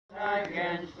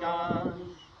against us,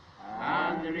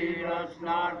 and lead us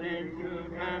not into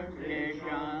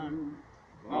temptation,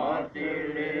 but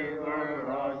deliver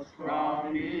us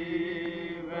from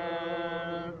evil.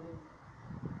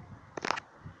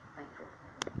 Thank you.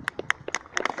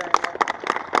 Thank you very much.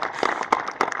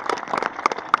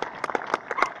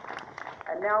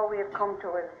 And now we have come to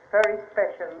a very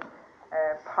special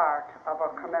part of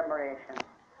our commemoration.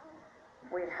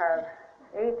 We have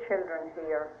 8 children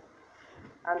here,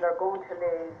 and they're going to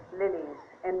lay lilies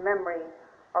in memory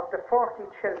of the 40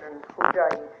 children who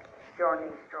died during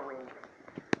Easter week.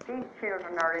 These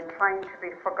children are inclined to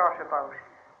be forgot about,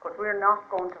 but we're not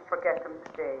going to forget them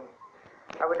today.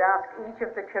 I would ask each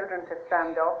of the children to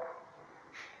stand up,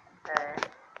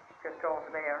 just over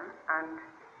there,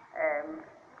 and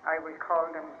I will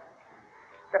call them.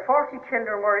 The 40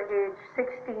 children were aged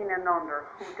 16 and under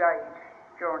who died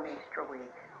during Easter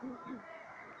week.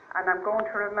 And I'm going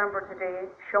to remember today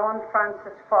Sean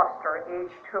Francis Foster,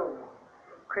 age 2,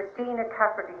 Christina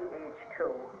Cafferty, age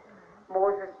 2,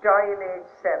 Moses Doyle, age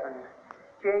 7,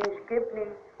 James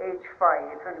Gibney, age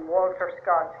 5, and Walter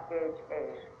Scott, age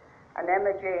 8. And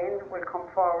Emma Jane will come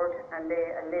forward and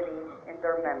lay a lily in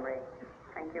their memory.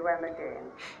 Thank you, Emma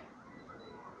Jane.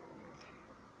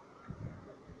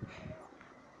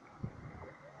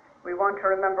 We want to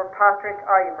remember Patrick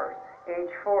Ivers, age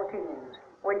 14,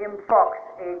 William Fox,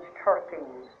 age 13,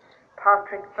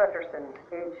 Patrick Peterson,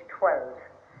 age 12,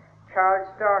 Charles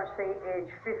Darcy, age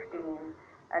 15,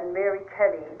 and Mary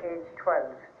Kelly, age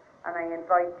 12. And I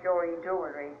invite Joey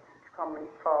Doolery to come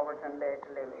forward and lay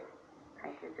the lily.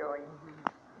 Thank you, Joey.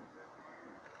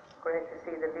 Great to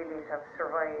see the lilies have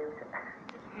survived.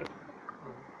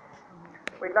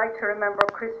 We'd like to remember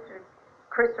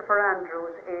Christopher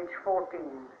Andrews, age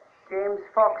 14, James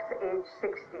Fox, age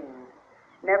 16,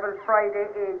 Neville Friday,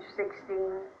 age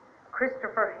 16,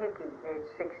 Christopher Hickey, age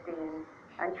 16,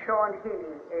 and Sean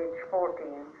Healy, age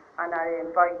 14. And I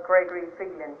invite Gregory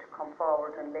Phelan to come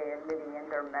forward and lay a lily in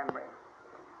their memory.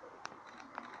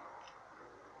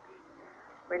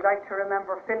 We'd like to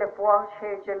remember Philip Walsh,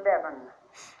 age 11,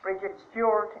 Bridget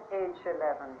Stewart, age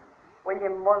 11,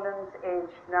 William Mullins,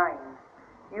 age 9,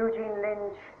 Eugene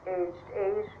Lynch, aged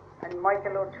 8, and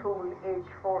Michael O'Toole, age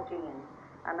 14.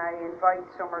 And I invite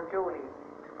Summer Dooley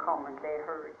to come and lay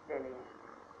her lily.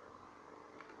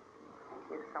 Thank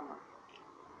you, Summer.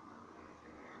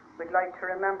 We'd like to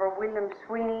remember William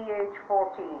Sweeney, age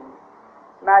 14,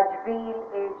 Madge Veal,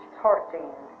 age 13,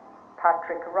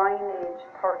 Patrick Ryan, age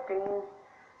 13,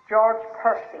 George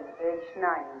Percy, age 9,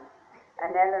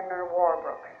 and Eleanor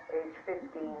Warbrook, age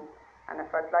 15. And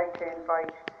if I'd like to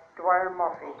invite Dwyer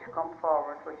Murphy to come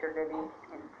forward with your lily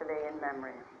to lay in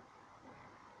memory.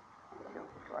 Thank you,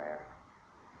 Dwyer.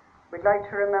 We'd like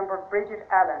to remember Bridget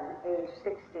Allen, age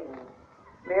 16,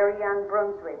 Mary Ann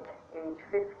Brunswick, age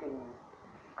 15,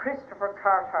 Christopher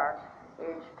Carthart,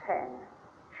 age 10,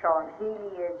 Sean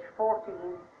Healy, age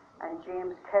 14, and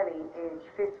James Kelly, age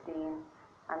 15.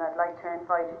 And I'd like to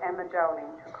invite Emma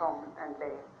Dowling to come and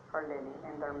lay her lily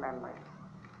in their memory.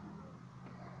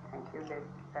 Thank you,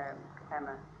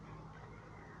 Emma.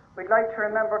 We'd like to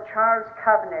remember Charles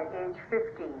Cabinet, age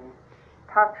 15,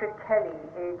 Patrick Kelly,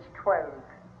 age 12,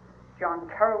 John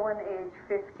Kerwin, age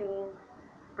 15,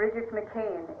 Bridget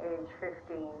McCain, age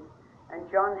 15,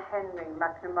 and John Henry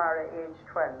McNamara, age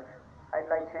 12. I'd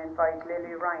like to invite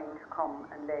Lily Ryan to come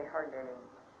and lay her lily.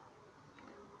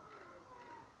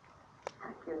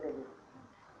 Thank you, Lily.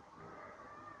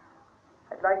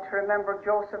 I'd like to remember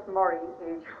Joseph Murray,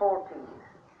 age 14,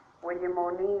 William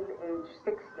O'Neill, age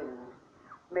 16,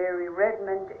 Mary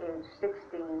Redmond, age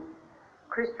 16,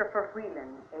 Christopher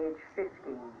Whelan, age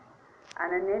 15,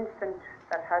 and an infant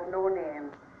that had no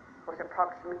name was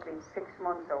approximately 6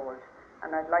 months old.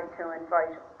 And I'd like to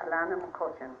invite Alana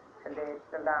McCutcheon to lay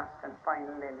the last and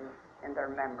final lily in their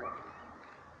memory.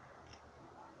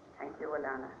 Thank you,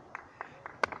 Alana.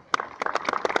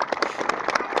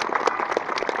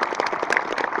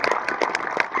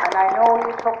 And I know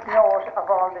you took note of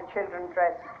all the children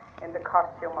dressed in the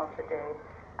costume of the day,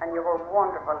 and you were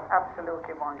wonderful,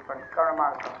 absolutely wonderful.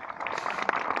 Garamarco.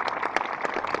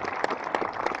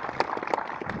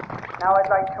 Now I'd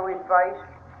like to invite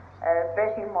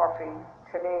Betty Murphy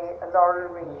to lay a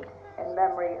laurel wreath in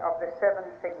memory of the 7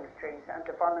 signatories and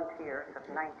the volunteers of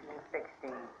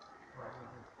 1916.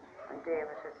 And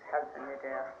David is helping me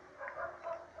there.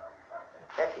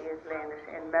 Betty is laying it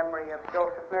in memory of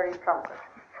Joseph Mary Plunkett,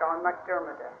 Sean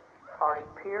McDermott, Corey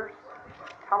Pierce,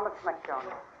 Thomas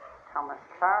McDonald, Thomas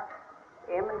Clark,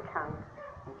 Eamon Cannon,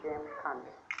 and James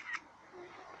Conley.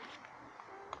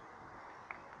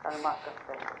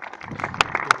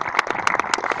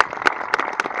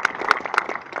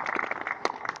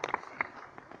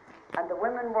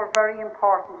 women were very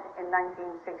important in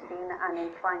 1916 and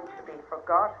inclined to be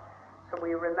forgot, so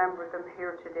we remember them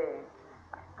here today.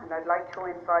 And I'd like to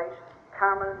invite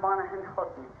Carmel Monaghan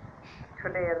Hutton to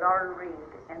lay a laurel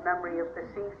wreath in memory of the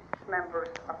deceased members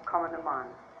of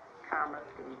Commemoration. Carmel,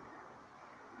 please.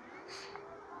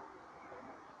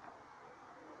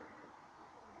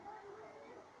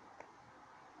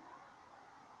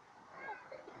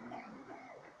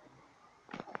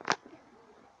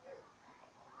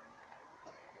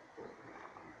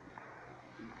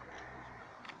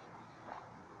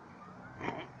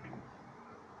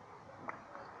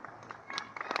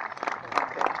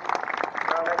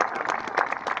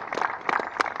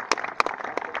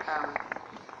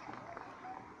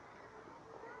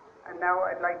 And now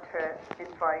I'd like to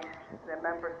invite the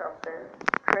members of the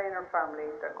Traynor family.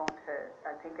 They're going to,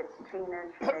 I think it's Tina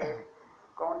and Sinead,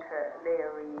 going to lay a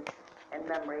wreath in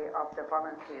memory of the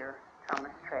volunteer,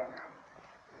 Thomas Traynor.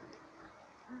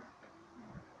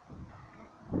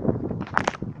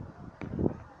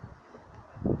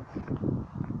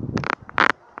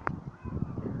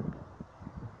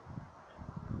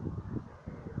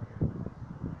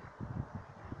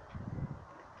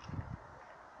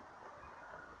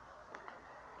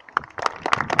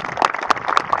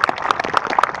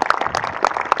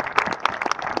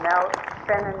 Now,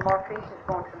 Shannon Murphy is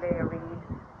going to lay a wreath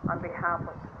on behalf of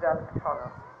Traynor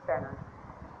Tullow. Shannon.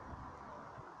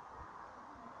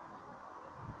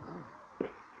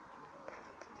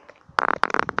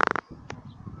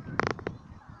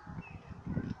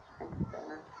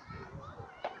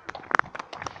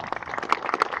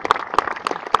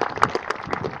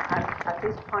 And at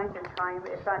this point in time,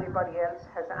 if anybody else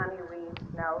has any wreaths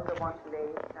now they want to lay,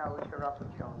 now is your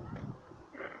opportunity.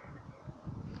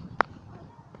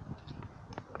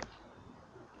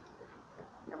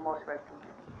 You're most welcome.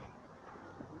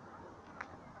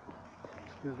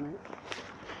 Excuse me.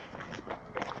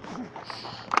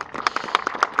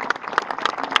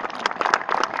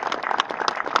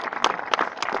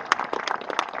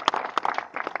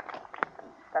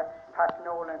 That's Pat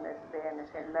Nolan is laying it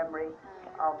in memory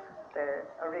of the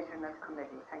original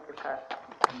committee. Thank you, Pat.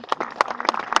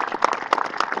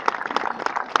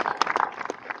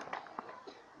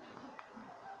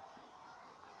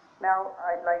 Now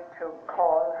I'd like to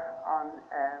call on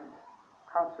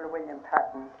Councillor William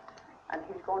Patton, and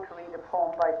he's going to read a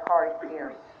poem by Pádraig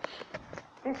Pearse.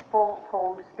 This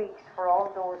poem speaks for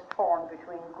all those torn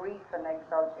between grief and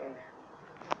exaltation.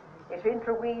 It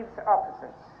interweaves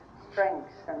opposites,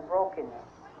 strengths and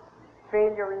brokenness,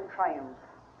 failure and triumph,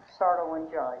 sorrow and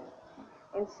joy.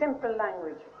 In simple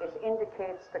language, it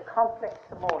indicates the complex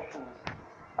emotions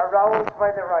aroused by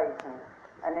the rising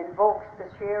and invokes the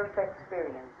shared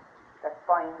experience that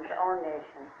binds our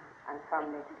nation and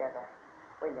family together.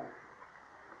 William.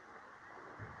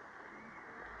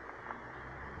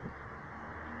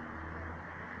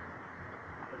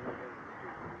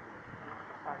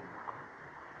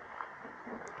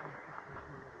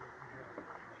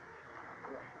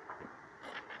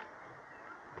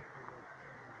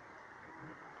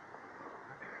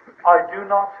 I do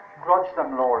not grudge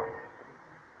them, Lord.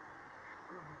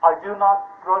 I do not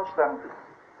grudge them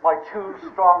my two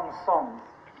strong sons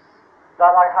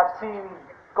that I have seen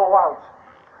go out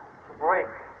to break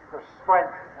their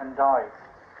strength and die.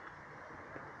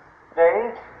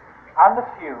 They and the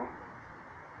few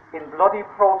in bloody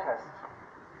protest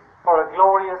for a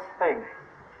glorious thing.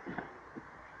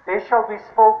 They shall be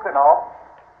spoken of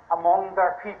among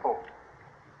their people.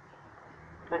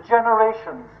 The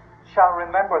generations shall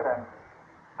remember them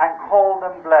and call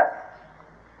them blessed.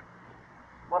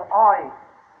 But I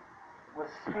will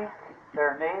speak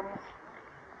their names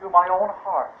to my own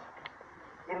heart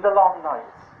in the long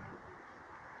nights.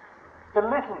 The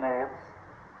little names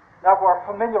that were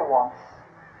familiar once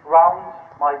round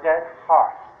my dead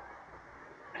heart.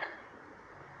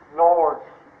 Lord,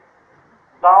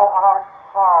 thou art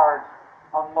hard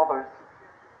on mothers.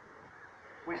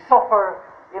 We suffer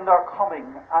in their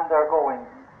coming and their going.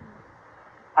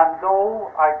 And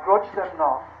though I grudge them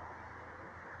not,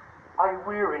 I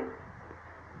weary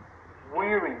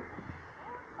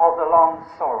of the long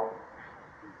sorrow.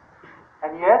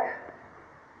 And yet,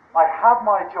 I have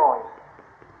my joy.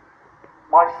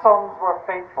 My sons were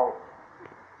faithful,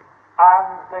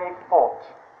 and they fought.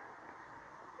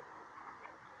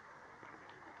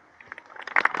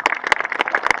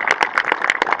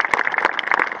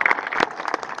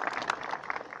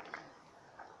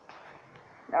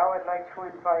 Now I'd like to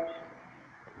invite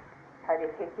Paddy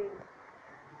Hickey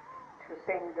to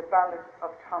sing the ballad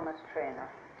of Thomas Traynor.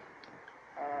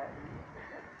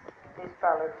 This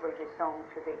ballad will be sung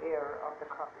to the ear of the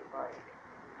coffee boy.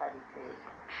 Paddy, please.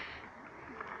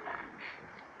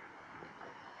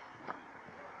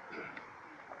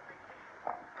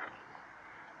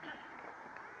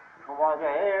 'Twas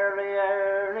early,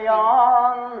 early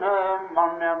on a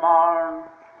Monday morn,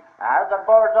 as the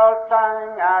birds all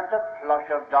sang at the flush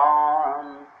of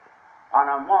dawn. On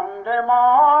a Monday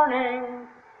morning,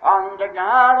 on the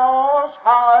gallows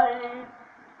high,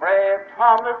 brave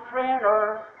Thomas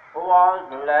Traynor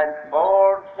was led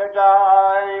forth to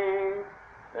die,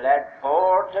 led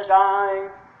forth to die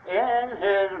in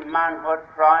his manhood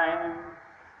prime.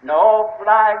 No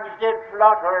flags did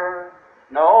flutter,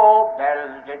 no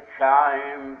bells did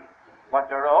chime, but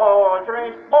the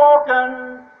rosary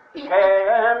spoken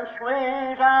came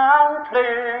sweet and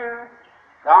clear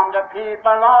from the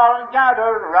people all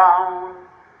gathered round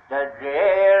the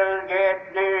jail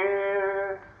gate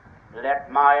near.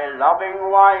 Let my loving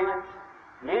wife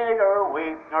neither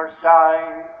weep nor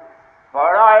sigh,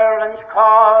 for Ireland's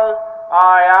cause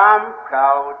I am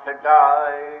proud to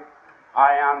die.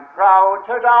 I am proud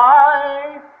to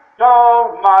die,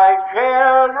 though my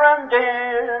children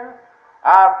dear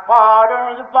a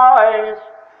father's voice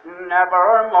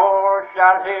never more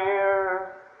shall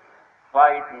hear.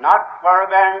 Fight not for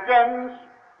vengeance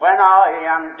when I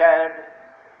am dead,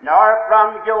 nor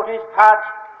from duty's path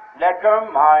let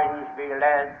your minds be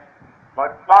led,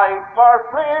 but fight for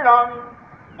freedom,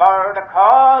 for the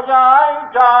cause I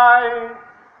die,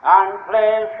 and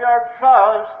place your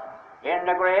trust in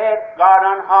the great God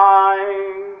on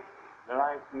high.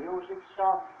 Like music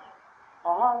soft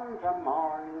on the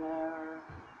morning air,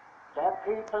 the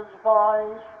people's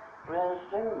voice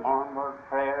rests in murmured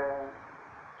prayer.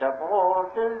 The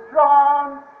bolt is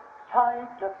drawn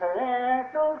tight the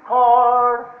fatal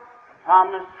cord.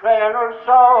 Thomas Traynor's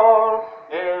soul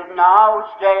is now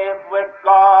safe with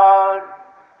God.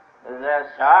 The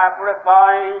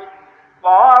sacrifice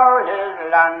for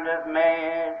his land is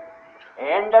made.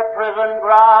 In the prison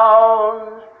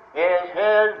grounds is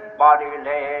his body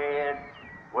laid,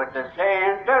 with the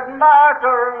sainted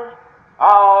martyrs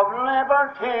of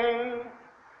liberty,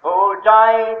 who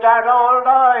died that old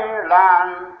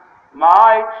Ireland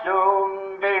might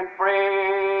soon be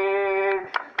free.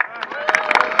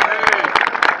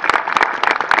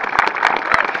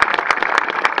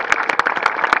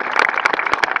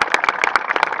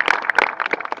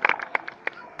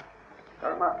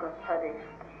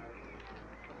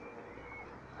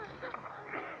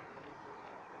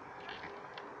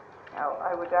 Now,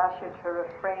 I would ask you to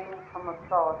refrain from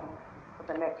applauding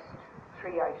for the next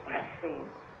 3 items,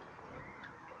 please.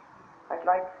 I'd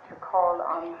like to call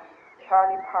on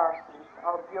Charlie Parsons,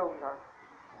 our bugler,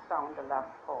 to sound the last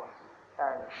pulse.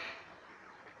 Charlie.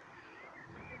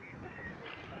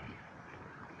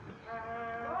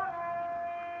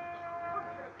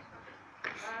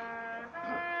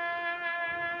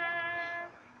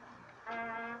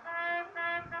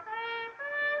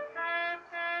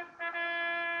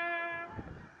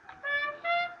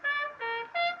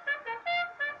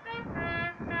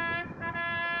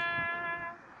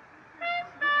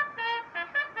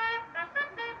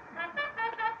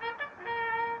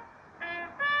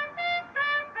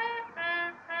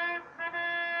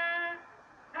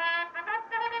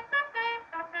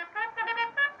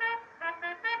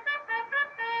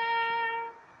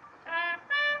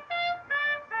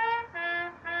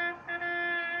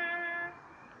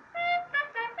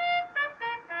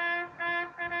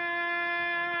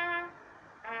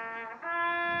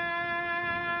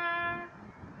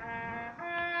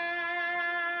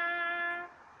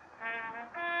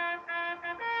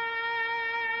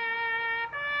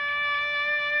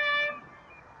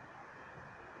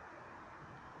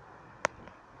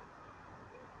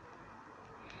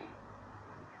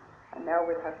 And now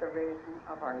we'll have the raising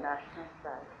of our national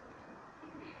flag.